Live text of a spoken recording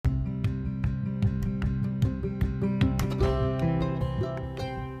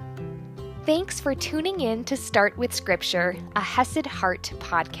Thanks for tuning in to Start with Scripture, a Hesed Heart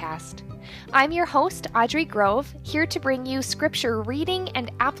podcast. I'm your host, Audrey Grove, here to bring you scripture reading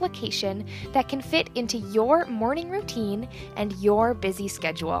and application that can fit into your morning routine and your busy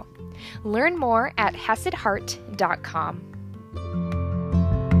schedule. Learn more at HesedHeart.com.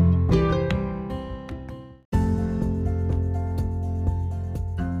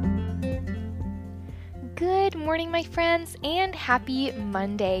 Good morning, my friends, and happy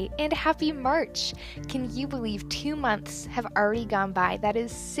Monday, and happy March. Can you believe 2 months have already gone by? That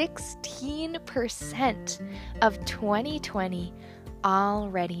is 16% of 2020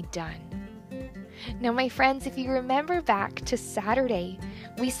 already done. Now, my friends, if you remember back to Saturday,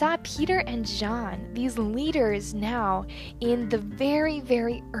 we saw Peter and John, these leaders now in the very,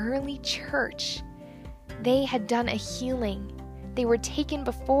 very early church. They had done a healing. They were taken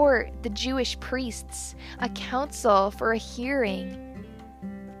before the Jewish priests, a council for a hearing,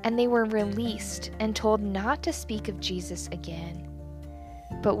 and they were released and told not to speak of Jesus again.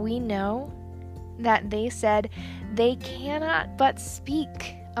 But we know that they said they cannot but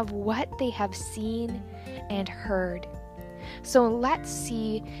speak of what they have seen and heard. So let's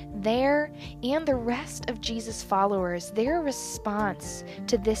see their and the rest of Jesus' followers, their response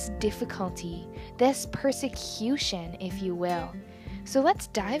to this difficulty, this persecution, if you will. So let's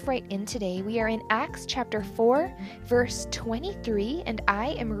dive right in today. We are in Acts chapter 4, verse 23, and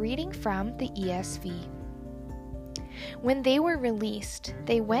I am reading from the ESV. When they were released,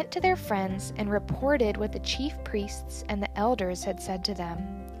 they went to their friends and reported what the chief priests and the elders had said to them.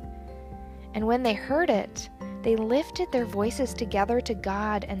 And when they heard it, they lifted their voices together to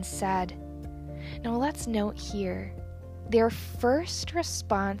God and said, now let's note here, their first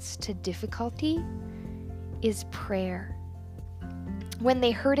response to difficulty is prayer. When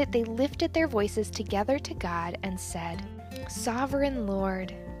they heard it, they lifted their voices together to God and said, Sovereign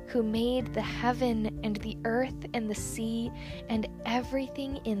Lord, who made the heaven and the earth and the sea and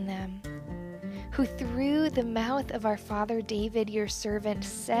everything in them, who through the mouth of our father David, your servant,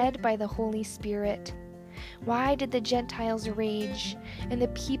 said by the Holy Spirit, why did the Gentiles rage and the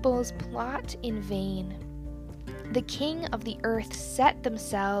peoples plot in vain? The king of the earth set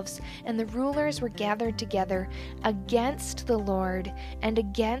themselves, and the rulers were gathered together against the Lord and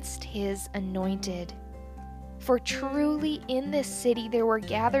against his anointed. For truly in this city there were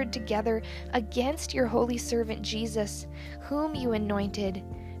gathered together against your holy servant Jesus, whom you anointed,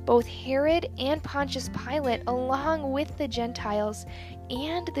 both Herod and Pontius Pilate, along with the Gentiles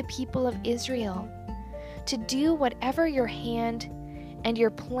and the people of Israel, to do whatever your hand and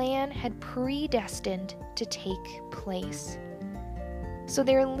your plan had predestined to take place. So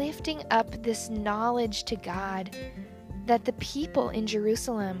they're lifting up this knowledge to God that the people in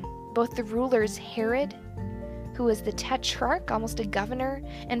Jerusalem, both the rulers Herod, who was the tetrarch, almost a governor,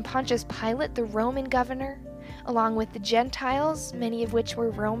 and Pontius Pilate, the Roman governor, along with the Gentiles, many of which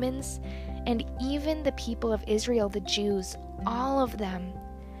were Romans, and even the people of Israel, the Jews, all of them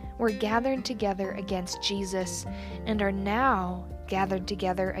were gathered together against Jesus and are now gathered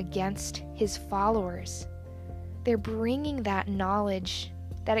together against his followers. They're bringing that knowledge,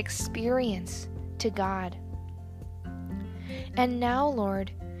 that experience to God. And now, Lord,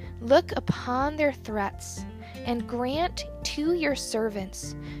 look upon their threats and grant to your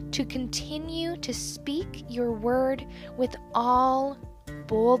servants to continue to speak your word with all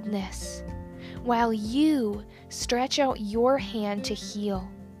boldness, while you stretch out your hand to heal,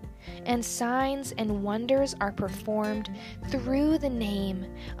 and signs and wonders are performed through the name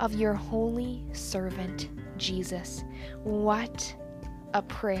of your holy servant, Jesus. What a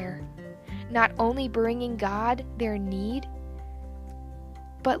prayer. Not only bringing God their need,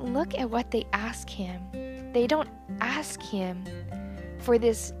 but look at what they ask him. They don't ask him for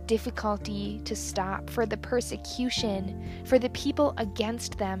this difficulty to stop, for the persecution, for the people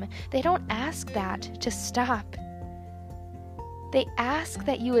against them. They don't ask that to stop. They ask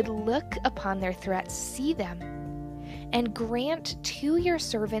that you would look upon their threats, see them, and grant to your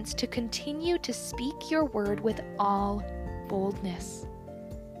servants to continue to speak your word with all boldness.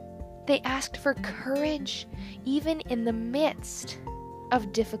 They asked for courage even in the midst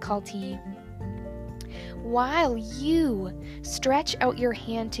of difficulty, while you stretch out your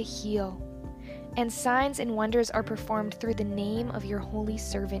hand to heal, and signs and wonders are performed through the name of your holy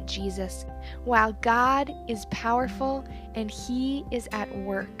servant Jesus. While God is powerful and he is at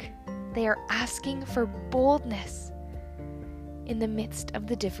work, they are asking for boldness in the midst of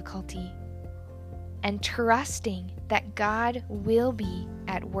the difficulty and trusting that God will be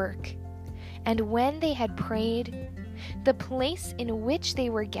at work. And when they had prayed, the place in which they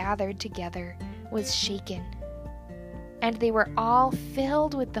were gathered together was shaken, And they were all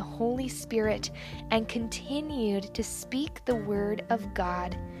filled with the Holy Spirit and continued to speak the word of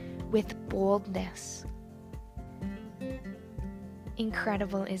God with boldness.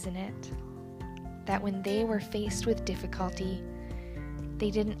 Incredible, isn't it? That when they were faced with difficulty, they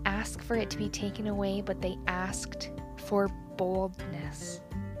didn't ask for it to be taken away, but they asked for boldness.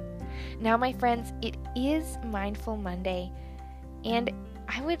 Now, my friends, it is Mindful Monday, and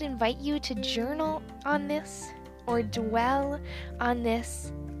I would invite you to journal on this or dwell on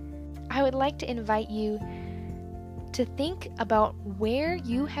this. I would like to invite you to think about where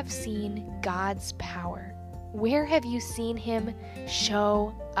you have seen God's power. Where have you seen Him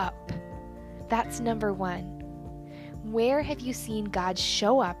show up? That's number one. Where have you seen God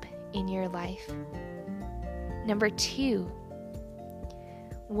show up in your life? Number two,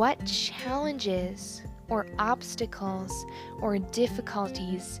 what challenges or obstacles or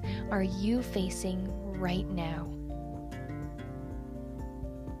difficulties are you facing right now?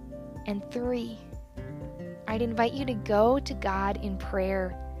 And three, I'd invite you to go to God in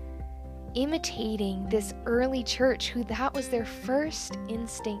prayer, imitating this early church who that was their first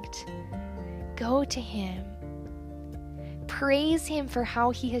instinct. Go to Him. Praise Him for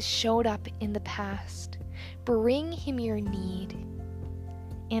how He has showed up in the past. Bring Him your need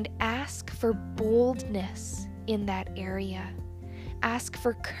and ask for boldness in that area. Ask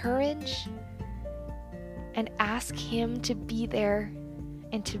for courage and ask Him to be there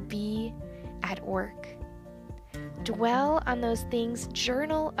and to be at work. Dwell on those things,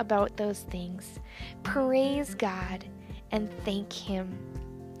 journal about those things, praise God, and thank Him,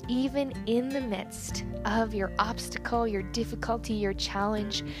 even in the midst of your obstacle, your difficulty, your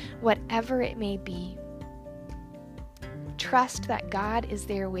challenge, whatever it may be. Trust that God is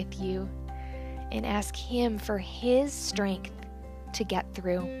there with you and ask Him for His strength to get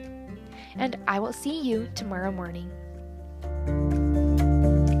through. And I will see you tomorrow morning.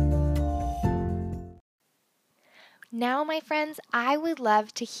 Now, my friends, I would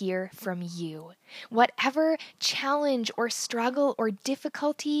love to hear from you. Whatever challenge or struggle or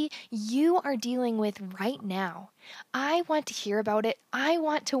difficulty you are dealing with right now, I want to hear about it. I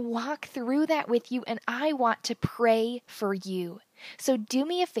want to walk through that with you, and I want to pray for you. So do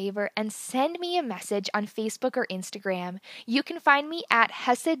me a favor and send me a message on Facebook or Instagram. You can find me at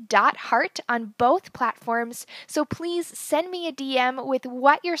hesed.heart on both platforms. So please send me a DM with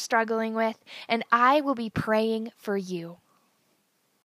what you're struggling with, and I will be praying for you.